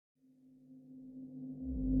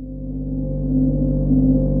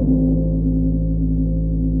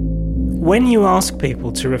When you ask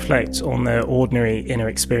people to reflect on their ordinary inner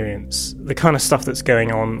experience, the kind of stuff that's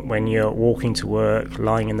going on when you're walking to work,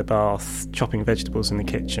 lying in the bath, chopping vegetables in the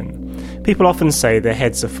kitchen, people often say their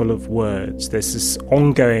heads are full of words. There's this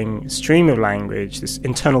ongoing stream of language, this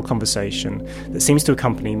internal conversation that seems to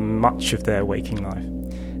accompany much of their waking life.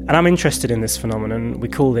 And I'm interested in this phenomenon. We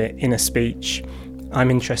call it inner speech. I'm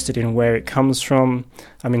interested in where it comes from.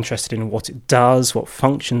 I'm interested in what it does, what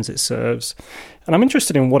functions it serves. And I'm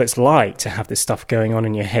interested in what it's like to have this stuff going on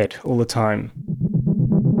in your head all the time.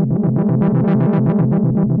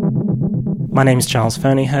 My name's Charles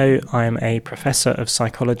Fernyhough. I am a professor of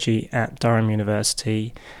psychology at Durham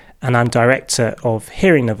University, and I'm director of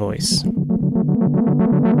Hearing the Voice.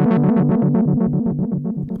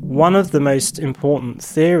 One of the most important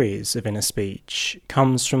theories of inner speech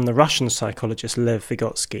comes from the Russian psychologist Lev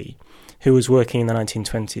Vygotsky, who was working in the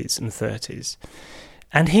 1920s and 30s.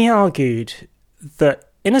 And he argued that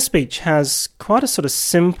inner speech has quite a sort of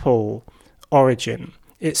simple origin.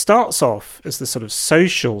 It starts off as the sort of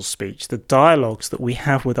social speech, the dialogues that we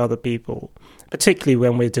have with other people, particularly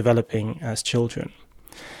when we're developing as children.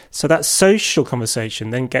 So that social conversation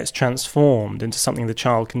then gets transformed into something the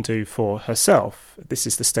child can do for herself. This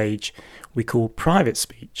is the stage we call private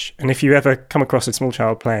speech. And if you ever come across a small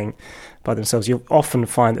child playing by themselves, you'll often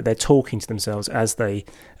find that they're talking to themselves as they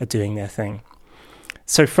are doing their thing.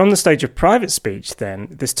 So from the stage of private speech, then,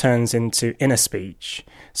 this turns into inner speech.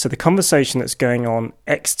 So the conversation that's going on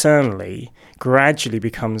externally gradually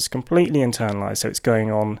becomes completely internalized. So it's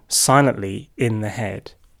going on silently in the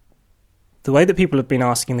head. The way that people have been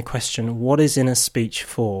asking the question, what is inner speech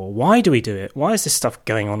for? Why do we do it? Why is this stuff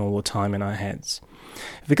going on all the time in our heads?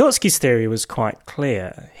 Vygotsky's theory was quite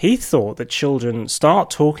clear. He thought that children start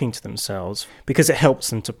talking to themselves because it helps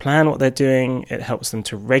them to plan what they're doing, it helps them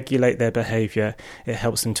to regulate their behaviour, it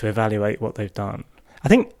helps them to evaluate what they've done. I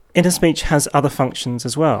think inner speech has other functions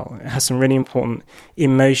as well. It has some really important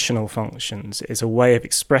emotional functions. It's a way of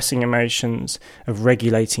expressing emotions, of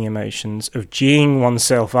regulating emotions, of geeing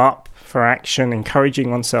oneself up for action, encouraging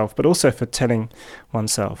oneself, but also for telling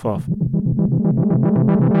oneself off.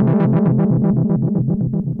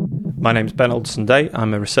 My name's Ben Alderson-Day.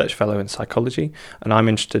 I'm a research fellow in psychology, and I'm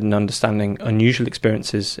interested in understanding unusual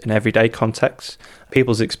experiences in everyday contexts,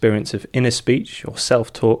 people's experience of inner speech or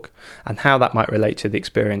self-talk, and how that might relate to the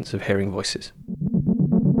experience of hearing voices.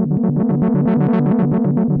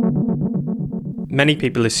 Many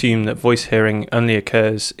people assume that voice hearing only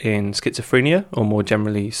occurs in schizophrenia, or more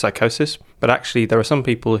generally psychosis, but actually there are some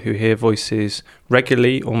people who hear voices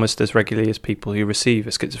regularly, almost as regularly as people who receive a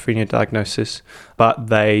schizophrenia diagnosis, but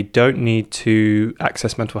they don't need to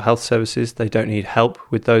access mental health services, they don't need help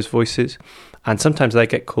with those voices, and sometimes they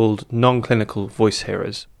get called non-clinical voice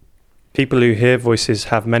hearers. People who hear voices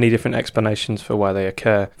have many different explanations for why they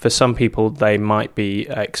occur. For some people, they might be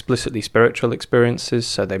explicitly spiritual experiences,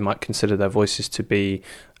 so they might consider their voices to be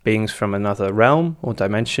beings from another realm or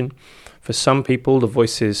dimension. For some people, the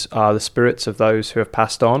voices are the spirits of those who have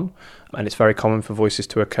passed on, and it's very common for voices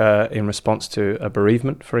to occur in response to a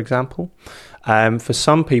bereavement, for example. For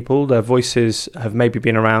some people, their voices have maybe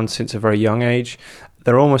been around since a very young age.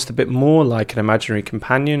 They're almost a bit more like an imaginary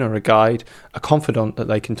companion or a guide, a confidant that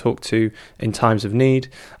they can talk to in times of need.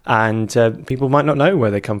 And people might not know where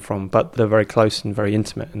they come from, but they're very close and very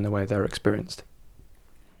intimate in the way they're experienced.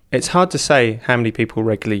 It's hard to say how many people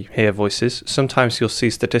regularly hear voices. Sometimes you'll see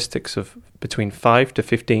statistics of between 5 to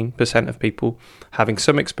 15% of people having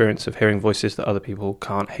some experience of hearing voices that other people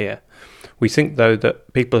can't hear. We think, though,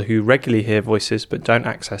 that people who regularly hear voices but don't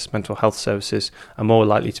access mental health services are more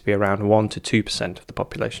likely to be around 1 to 2% of the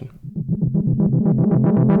population.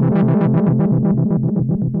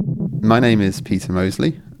 My name is Peter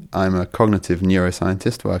Moseley. I'm a cognitive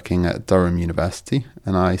neuroscientist working at Durham University,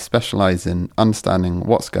 and I specialise in understanding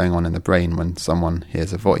what's going on in the brain when someone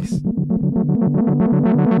hears a voice.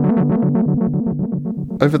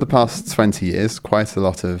 Over the past 20 years, quite a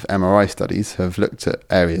lot of MRI studies have looked at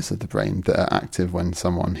areas of the brain that are active when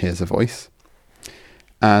someone hears a voice.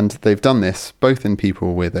 And they've done this both in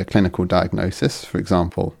people with a clinical diagnosis, for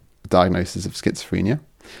example, a diagnosis of schizophrenia,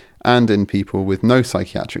 and in people with no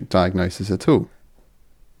psychiatric diagnosis at all.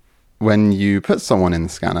 When you put someone in the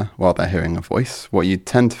scanner while they're hearing a voice, what you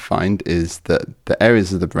tend to find is that the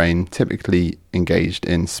areas of the brain typically engaged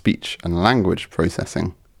in speech and language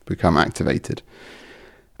processing become activated.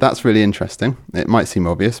 That's really interesting. It might seem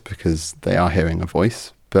obvious because they are hearing a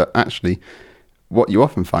voice, but actually what you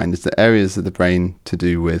often find is that areas of the brain to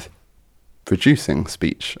do with producing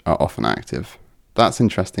speech are often active. That's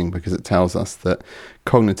interesting because it tells us that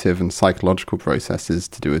cognitive and psychological processes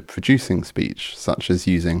to do with producing speech, such as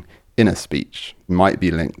using inner speech might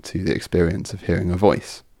be linked to the experience of hearing a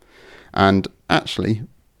voice. And actually,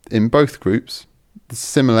 in both groups,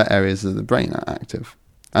 similar areas of the brain are active.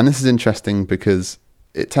 And this is interesting because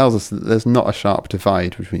it tells us that there's not a sharp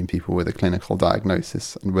divide between people with a clinical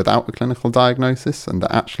diagnosis and without a clinical diagnosis, and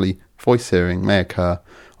that actually voice hearing may occur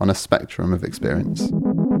on a spectrum of experience.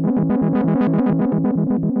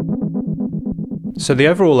 So the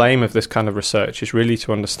overall aim of this kind of research is really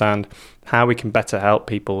to understand how we can better help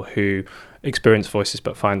people who experience voices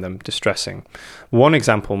but find them distressing. One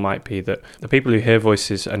example might be that the people who hear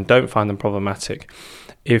voices and don't find them problematic,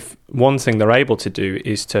 if one thing they're able to do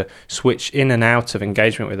is to switch in and out of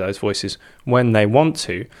engagement with those voices when they want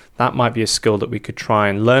to, that might be a skill that we could try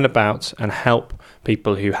and learn about and help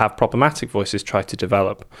people who have problematic voices try to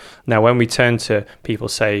develop. Now, when we turn to people,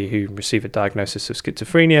 say, who receive a diagnosis of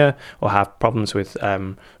schizophrenia or have problems with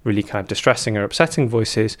really kind of distressing or upsetting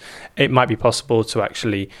voices, it might be possible to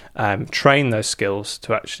actually train those skills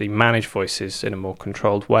to actually manage voices in a more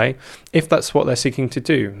controlled way, if that's what they're seeking to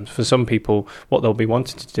do. For some people, what they'll be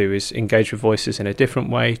wanting to do is engage with voices in a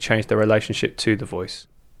different way, change their relationship to the voice.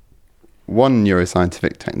 One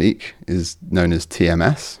neuroscientific technique is known as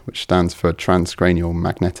TMS, which stands for transcranial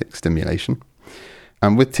magnetic stimulation.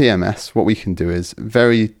 And with TMS, what we can do is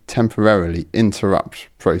very temporarily interrupt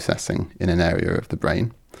processing in an area of the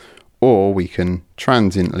brain, or we can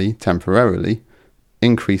transiently, temporarily,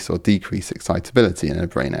 increase or decrease excitability in a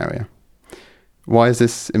brain area. Why is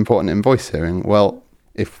this important in voice hearing? Well,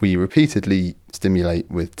 if we repeatedly stimulate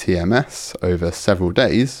with TMS over several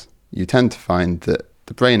days, you tend to find that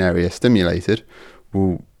the brain area stimulated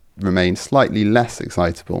will remain slightly less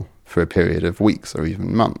excitable for a period of weeks or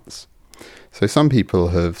even months. So some people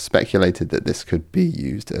have speculated that this could be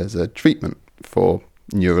used as a treatment for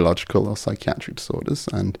neurological or psychiatric disorders,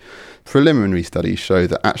 and preliminary studies show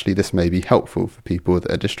that actually this may be helpful for people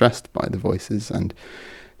that are distressed by the voices, and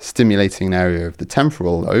stimulating an area of the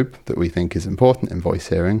temporal lobe that we think is important in voice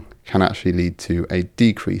hearing can actually lead to a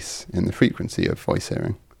decrease in the frequency of voice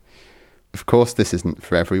hearing. Of course, this isn't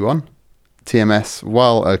for everyone. TMS,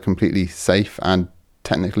 while a completely safe and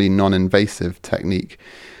technically non-invasive technique,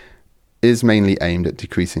 is mainly aimed at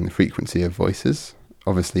decreasing the frequency of voices.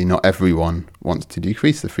 Obviously, not everyone wants to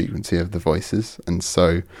decrease the frequency of the voices, and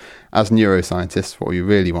so as neuroscientists, what we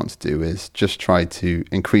really want to do is just try to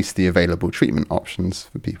increase the available treatment options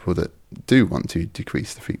for people that do want to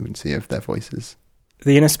decrease the frequency of their voices.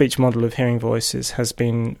 The inner speech model of hearing voices has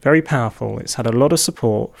been very powerful. It's had a lot of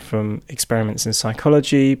support from experiments in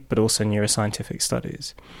psychology, but also neuroscientific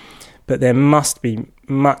studies. But there must be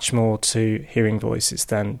much more to hearing voices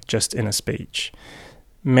than just inner speech.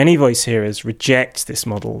 Many voice hearers reject this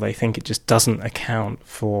model. They think it just doesn't account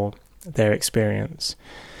for their experience.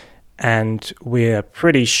 And we're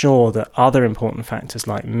pretty sure that other important factors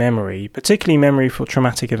like memory, particularly memory for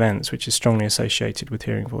traumatic events, which is strongly associated with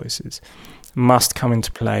hearing voices, must come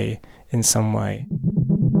into play in some way.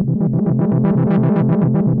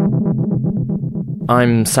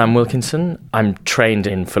 I'm Sam Wilkinson. I'm trained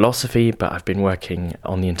in philosophy, but I've been working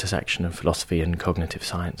on the intersection of philosophy and cognitive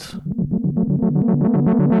science.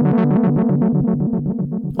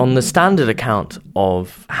 On the standard account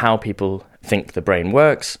of how people think the brain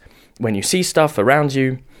works, when you see stuff around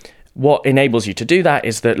you, what enables you to do that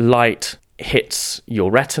is that light hits your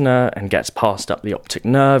retina and gets passed up the optic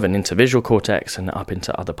nerve and into visual cortex and up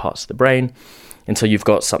into other parts of the brain until you've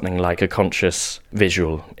got something like a conscious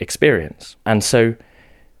visual experience. And so,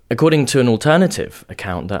 according to an alternative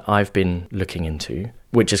account that I've been looking into,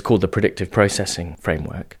 which is called the predictive processing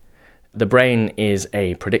framework, the brain is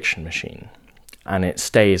a prediction machine and it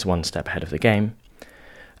stays one step ahead of the game.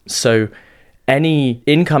 So any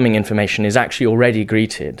incoming information is actually already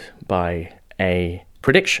greeted by a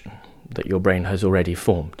prediction that your brain has already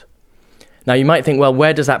formed. Now you might think, well,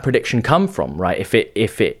 where does that prediction come from, right? If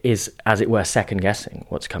it is, as it were, second guessing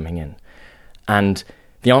what's coming in. And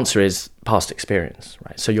the answer is past experience,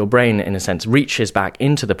 right? So your brain, in a sense, reaches back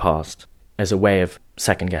into the past as a way of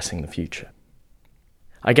second guessing the future.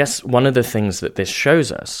 I guess one of the things that this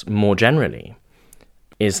shows us more generally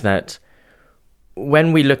is that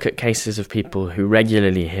when we look at cases of people who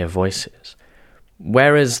regularly hear voices,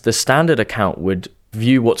 whereas the standard account would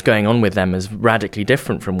view what's going on with them as radically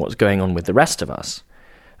different from what's going on with the rest of us,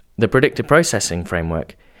 the predictive processing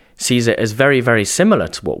framework sees it as very, very similar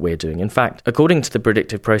to what we're doing. In fact, according to the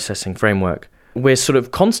predictive processing framework, we're sort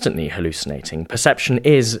of constantly hallucinating. Perception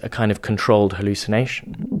is a kind of controlled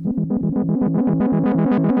hallucination.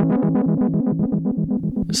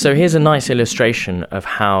 So here's a nice illustration of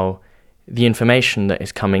how the information that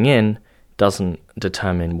is coming in doesn't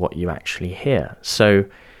determine what you actually hear. So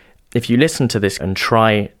if you listen to this and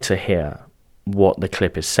try to hear what the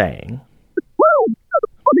clip is saying.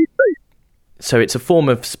 So it's a form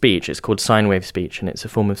of speech, it's called sine wave speech, and it's a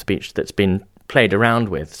form of speech that's been played around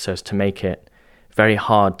with so as to make it very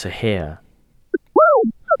hard to hear.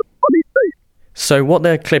 So what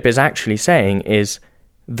the clip is actually saying is,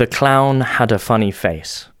 the clown had a funny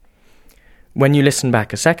face. When you listen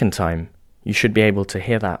back a second time, you should be able to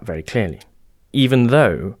hear that very clearly, even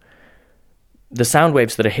though the sound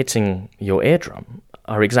waves that are hitting your eardrum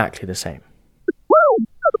are exactly the same.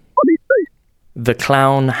 The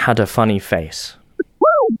clown had a funny face.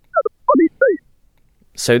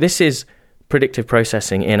 So this is predictive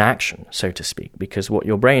processing in action, so to speak, because what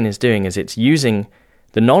your brain is doing is it's using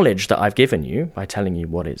the knowledge that I've given you by telling you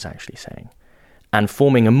what it's actually saying and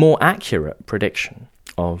forming a more accurate prediction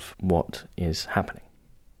of what is happening.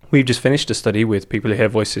 We've just finished a study with people who hear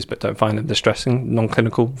voices but don't find them distressing,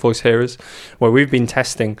 non-clinical voice hearers, where we've been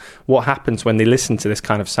testing what happens when they listen to this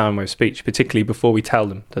kind of sound wave speech, particularly before we tell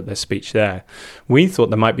them that there's speech there. We thought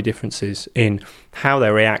there might be differences in how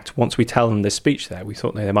they react once we tell them there's speech there. We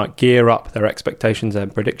thought they might gear up their expectations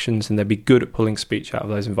and predictions, and they'd be good at pulling speech out of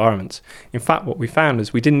those environments. In fact, what we found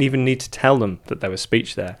is we didn't even need to tell them that there was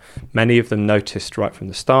speech there. Many of them noticed right from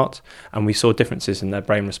the start, and we saw differences in their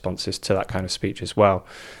brain responses to that kind of speech as well.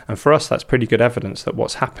 And for us, that's pretty good evidence that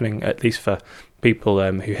what's happening, at least for people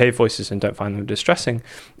who hear voices and don't find them distressing,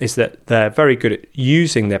 is that they're very good at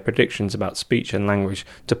using their predictions about speech and language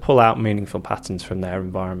to pull out meaningful patterns from their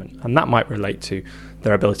environment. And that might relate to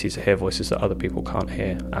their ability to hear voices that other people can't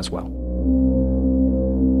hear as well.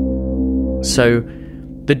 So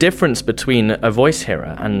the difference between a voice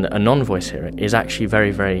hearer and a non-voice hearer is actually very,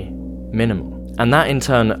 very minimal. And that in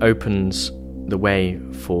turn opens the way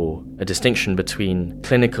for a distinction between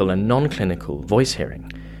clinical and non-clinical voice hearing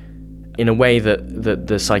in a way that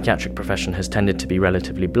the psychiatric profession has tended to be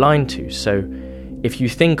relatively blind to. So if you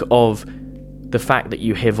think of the fact that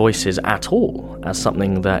you hear voices at all as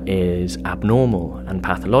something that is abnormal and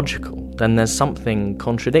pathological, then there's something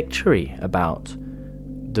contradictory about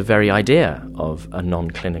the very idea of a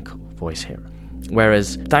non-clinical voice hearer.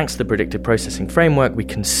 Whereas, thanks to the predictive processing framework, we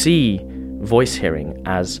can see voice hearing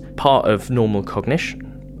as part of normal cognition.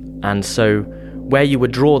 And so where you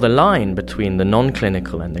would draw the line between the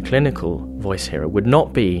non-clinical and the clinical voice hearer would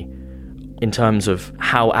not be in terms of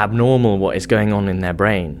how abnormal what is going on in their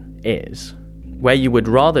brain is. Where you would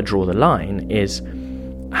rather draw the line is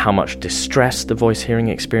how much distress the voice hearing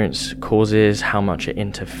experience causes, how much it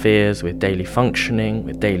interferes with daily functioning,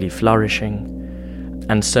 with daily flourishing.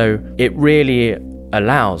 And so it really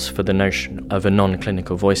allows for the notion of a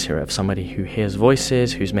non-clinical voice hearer, of somebody who hears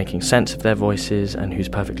voices, who's making sense of their voices, and who's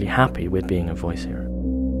perfectly happy with being a voice hearer.